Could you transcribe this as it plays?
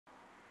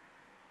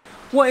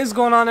What is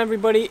going on,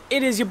 everybody?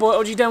 It is your boy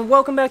OG Tien.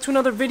 Welcome back to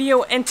another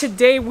video, and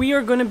today we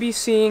are going to be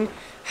seeing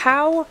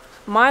how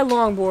my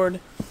longboard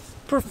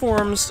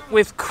performs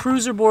with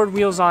cruiser board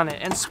wheels on it.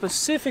 And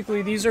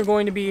specifically, these are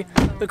going to be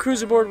the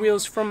cruiser board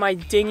wheels from my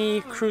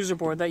Dinghy cruiser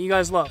board that you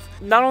guys love.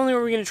 Not only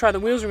are we going to try the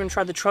wheels, we're going to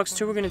try the trucks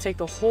too. We're going to take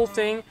the whole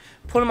thing,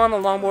 put them on the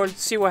longboard,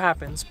 see what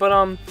happens.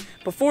 But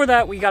before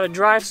that, we got to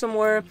drive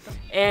somewhere,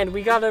 and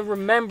we got to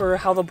remember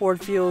how the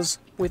board feels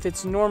with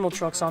its normal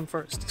trucks on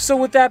first. So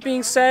with that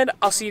being said,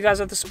 I'll see you guys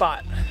at the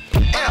spot.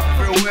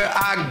 Everywhere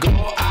I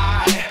go,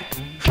 I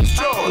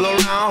stroll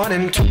around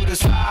and to the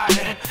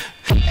side.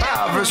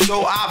 Ever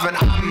so often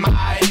I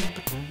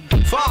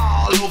might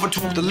fall over to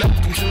the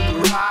left and to the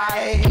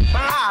right.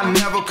 I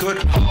never could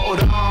hold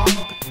on,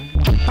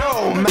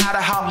 no matter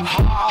how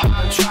hard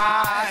I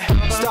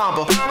try.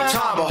 Stumble,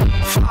 tumble,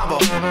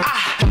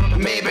 fumble.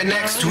 Maybe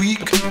next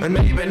week, and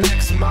maybe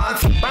next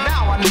month.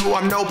 Now I know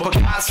I'm no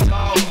Picasso,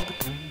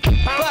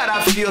 but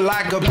I feel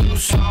like a blue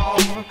soul.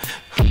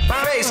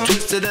 Face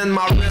twisted in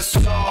my wrist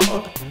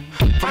sole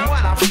from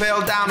when I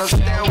fell down a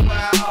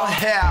stairwell.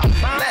 Hell,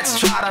 let's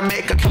try to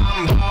make a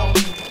combo.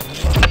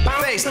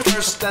 Face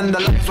first and the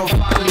legs will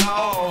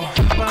follow.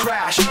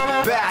 Crash,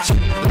 bash,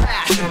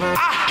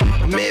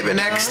 lash. Maybe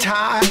next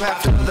time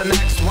after the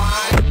next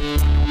one.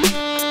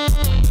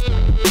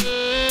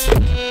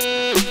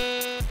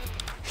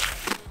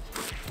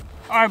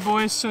 Alright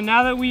boys, so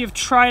now that we have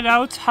tried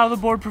out how the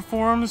board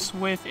performs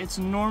with its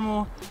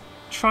normal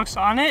trucks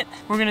on it,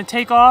 we're going to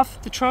take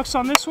off the trucks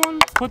on this one,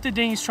 put the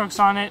Dinghy's trucks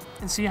on it,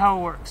 and see how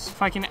it works.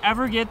 If I can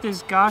ever get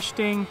this gosh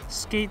dang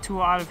skate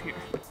tool out of here.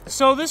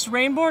 So this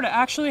Rayne board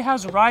actually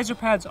has riser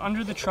pads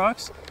under the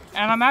trucks,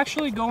 and I'm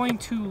actually going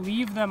to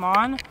leave them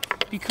on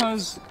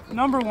because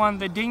number one,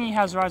 the Dinghy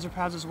has riser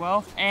pads as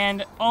well,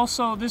 and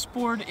also this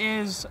board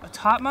is a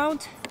top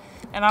mount.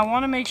 And I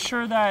want to make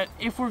sure that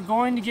if we're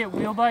going to get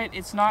wheel bite,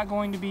 it's not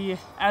going to be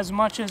as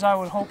much as I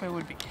would hope it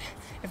would be,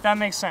 if that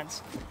makes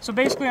sense. So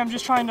basically, I'm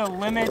just trying to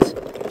limit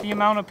the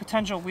amount of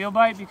potential wheel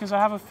bite because I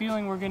have a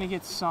feeling we're going to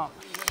get some.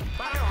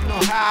 I don't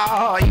know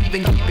how I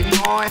even keep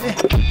it going.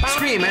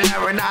 Screaming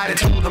every night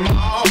until the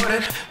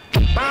morning.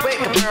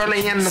 Wake up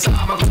early in the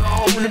summer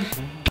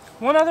zone.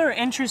 One other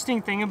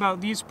interesting thing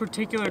about these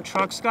particular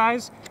trucks,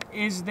 guys,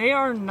 is they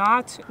are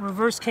not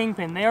reverse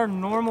kingpin. They are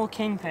normal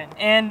kingpin.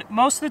 And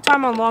most of the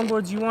time on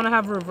longboards, you want to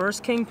have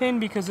reverse kingpin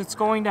because it's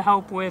going to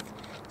help with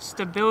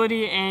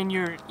stability and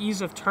your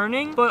ease of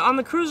turning. But on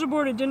the cruiser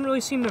board, it didn't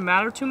really seem to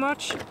matter too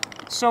much.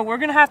 So we're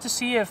going to have to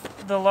see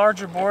if the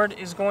larger board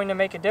is going to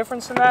make a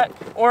difference in that,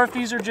 or if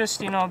these are just,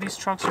 these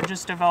trucks are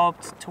just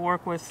developed to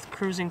work with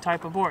cruising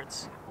type of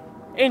boards.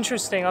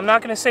 Interesting. I'm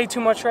not going to say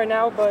too much right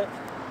now, but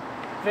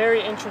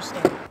very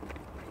interesting.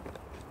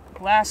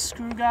 Last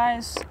screw,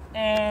 guys,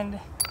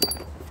 and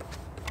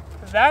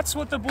that's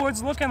what the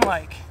board's looking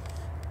like.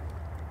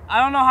 I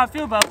don't know how I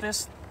feel about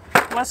this.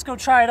 Let's go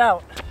try it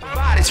out.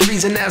 Body's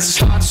freezing as it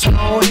starts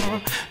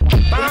snowing.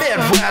 The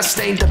Midwest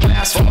ain't the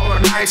best for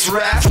a nice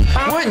rest.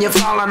 When you're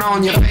falling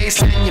on your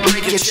face and you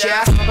break your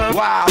chest.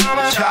 Wild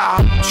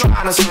child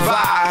trying to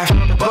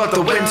survive, but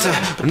the winter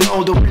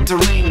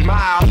ain't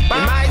mild.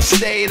 You might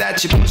say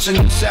that you're pushing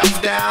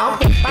yourself down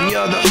and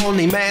you're the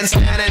only man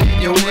standing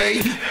in your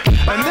way.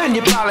 And then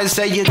you probably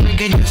say you're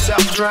drinking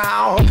yourself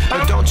drown.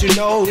 But don't you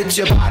know it's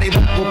your body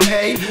that will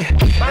pay?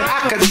 And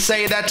I could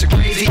say that you're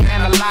crazy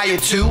and a liar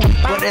too,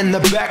 but in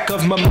the back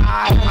of my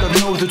mind I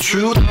know the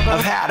truth.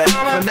 I've had it,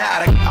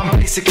 fanatic. I'm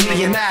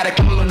basically an addict,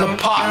 pulling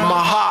apart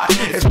my heart.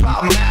 It's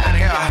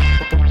problematic.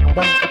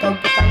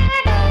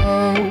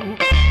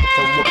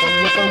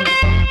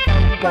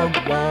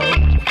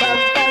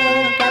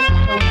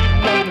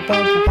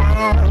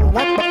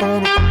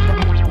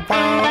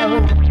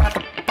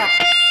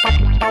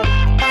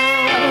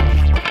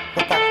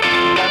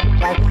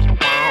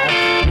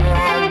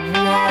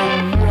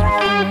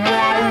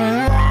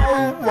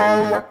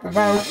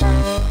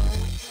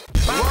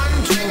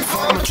 One drink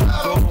for my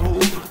trouble,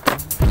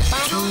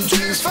 two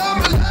drinks for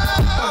my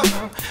love,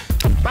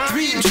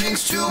 three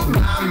drinks to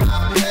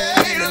my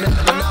pain, and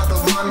another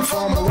one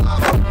for my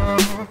wobble.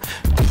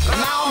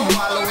 Now I'm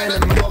wallowing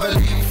in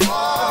mobility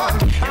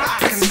fog, and I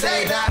can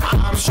say that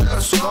I'm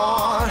just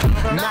gone.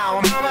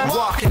 Now I'm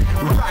walking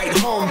right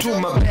home to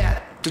my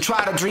bed to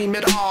try to dream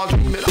it all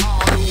doing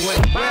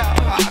well.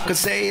 I could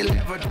say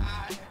live or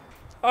die.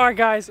 Alright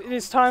guys, it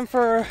is time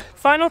for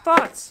final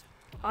thoughts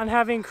on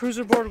having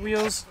cruiser board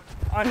wheels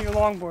on your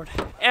longboard.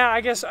 And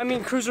I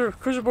mean cruiser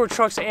board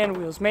trucks and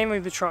wheels, mainly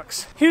the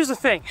trucks. Here's the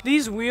thing,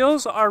 these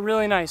wheels are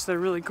really nice. They're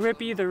really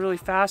grippy, they're really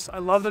fast. I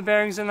love the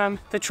bearings in them.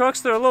 The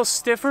trucks, they're a little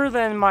stiffer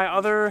than my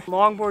other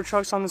longboard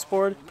trucks on this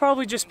board,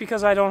 probably just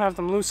because I don't have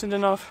them loosened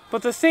enough.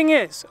 But the thing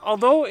is,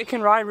 although it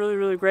can ride really,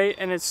 really great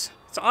and it's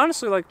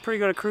honestly like pretty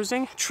good at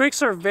cruising,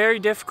 tricks are very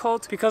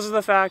difficult because of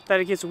the fact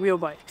that it gets wheel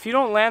bite. If you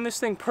don't land this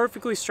thing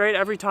perfectly straight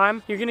every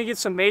time, you're gonna get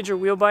some major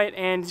wheel bite,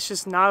 and it's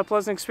just not a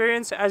pleasant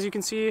experience. As you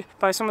can see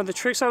by some of the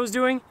tricks I was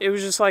doing, it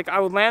was just like I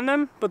would land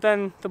them, but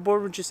then the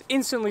board would just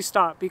instantly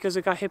stop because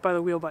it got hit by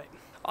the wheel bite.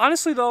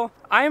 Honestly though,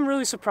 I am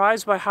really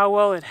surprised by how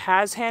well it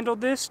has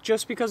handled this,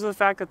 just because of the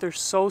fact that they're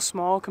so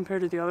small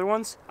compared to the other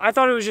ones. I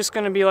thought it was just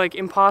going to be like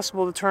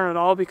impossible to turn at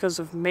all because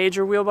of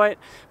major wheel bite,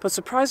 but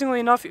surprisingly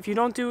enough, if you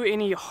don't do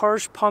any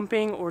harsh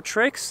pumping or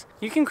tricks,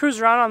 you can cruise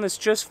around on this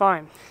just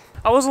fine.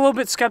 I was a little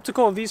bit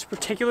skeptical of these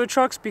particular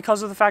trucks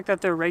because of the fact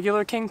that they're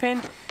regular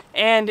kingpin,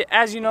 and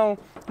as you know,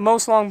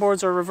 most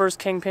longboards are reverse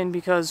kingpin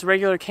because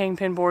regular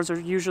kingpin boards are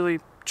usually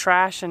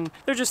trash and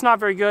they're just not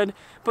very good.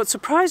 But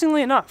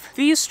surprisingly enough,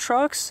 these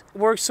trucks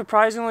work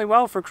surprisingly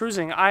well for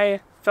cruising.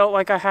 I felt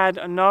like I had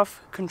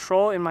enough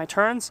control in my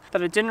turns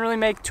that it didn't really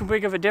make too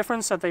big of a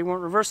difference that they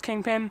weren't reverse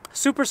kingpin.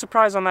 Super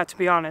surprised on that, to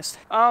be honest.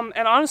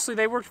 And honestly,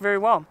 they worked very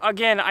well.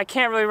 Again, I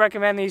can't really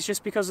recommend these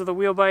just because of the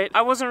wheel bite.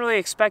 I wasn't really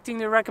expecting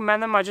to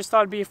recommend them. I just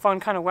thought it'd be a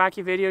fun kind of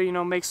wacky video, you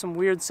know, make some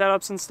weird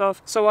setups and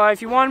stuff. So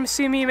if you want to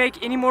see me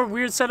make any more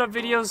weird setup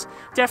videos,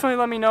 definitely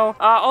let me know.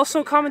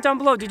 Also comment down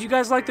below, did you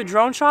guys like the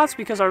drone shots?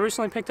 Because I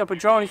recently picked up a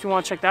drone if you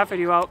want to check that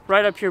video out.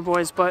 Right up here,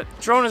 boys. But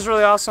drone is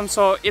really awesome,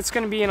 so it's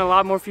going to be in a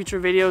lot more future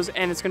videos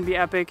and it's going to be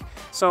epic.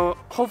 So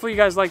hopefully you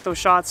guys like those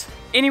shots.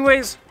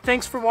 Anyways,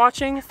 thanks for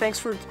watching. Thanks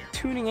for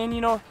tuning in,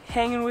 you know,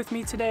 hanging with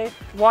me today,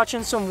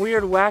 watching some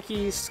weird,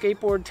 wacky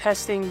skateboard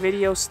testing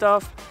video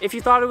stuff. If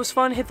you thought it was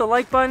fun, hit the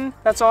like button.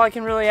 That's all I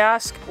can really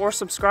ask. Or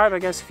subscribe, I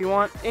guess, if you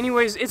want.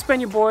 Anyways, it's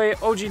been your boy,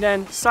 OG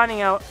Den,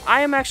 signing out.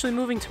 I am actually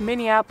moving to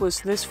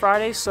Minneapolis this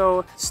Friday,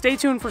 so stay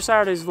tuned for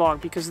Saturday's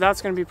vlog because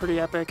that's going to be pretty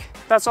epic.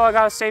 That's all I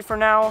got to say for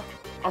now.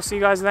 I'll see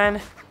you guys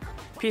then.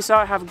 Peace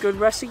out. Have a good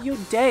rest of your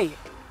day.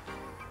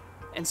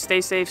 And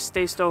stay safe,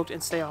 stay stoked,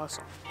 and stay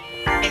awesome.